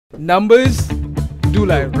Numbers do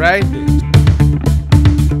lie, right?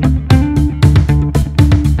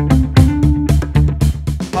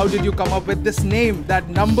 How did you come up with this name, that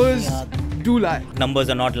numbers do lie? Numbers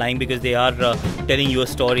are not lying because they are telling you a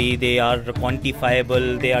story, they are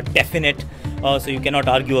quantifiable, they are definite, so you cannot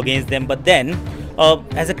argue against them. But then,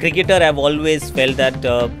 as a cricketer, I've always felt that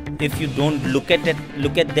if you don't look at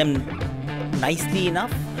them nicely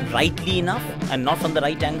enough, rightly enough, and not from the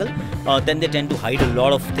right angle, then they tend to hide a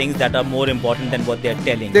lot of things that are more important than what they're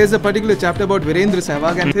telling. There's a particular chapter about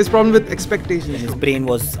Sehwag and his problem with expectations. His brain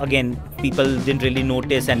was, again, people didn't really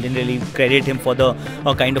notice and didn't really credit him for the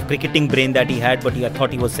kind of cricketing brain that he had, but I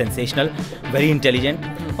thought he was sensational, very intelligent.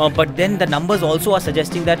 But then the numbers also are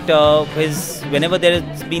suggesting that whenever there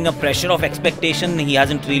has been a pressure of expectation, he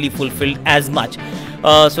hasn't really fulfilled as much.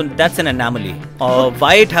 So that's an anomaly.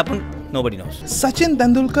 Why it happened? Nobody knows. Sachin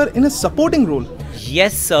Tendulkar in a supporting role.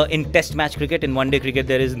 Yes, in test match cricket, in one-day cricket,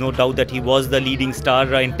 there is no doubt that he was the leading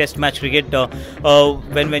star. In test match cricket,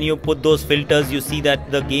 when you put those filters, you see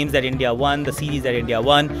that the games that India won, the series that India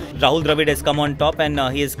won, Rahul Dravid has come on top and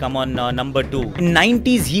he has come on number 2. In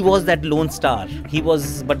 90s, he was that lone star.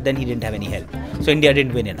 But then he didn't have any help. So India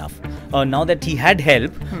didn't win enough. Now that he had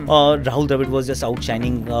help, Rahul Dravid was just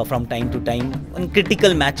outshining from time to time in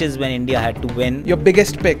critical matches when India had to win. Your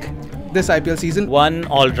biggest pick this IPL season? One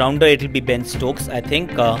all-rounder, it will be Ben Stokes, I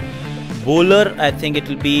think. Bowler, I think it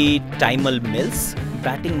will be Tymal Mills.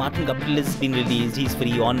 Batting, Martin Guptill has been released, he's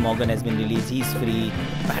free. On Morgan has been released, he's free.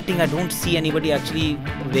 Batting, I don't see anybody actually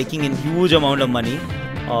raking in huge amount of money.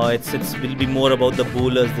 It will be more about the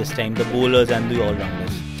bowlers this time, the bowlers and the all-rounders.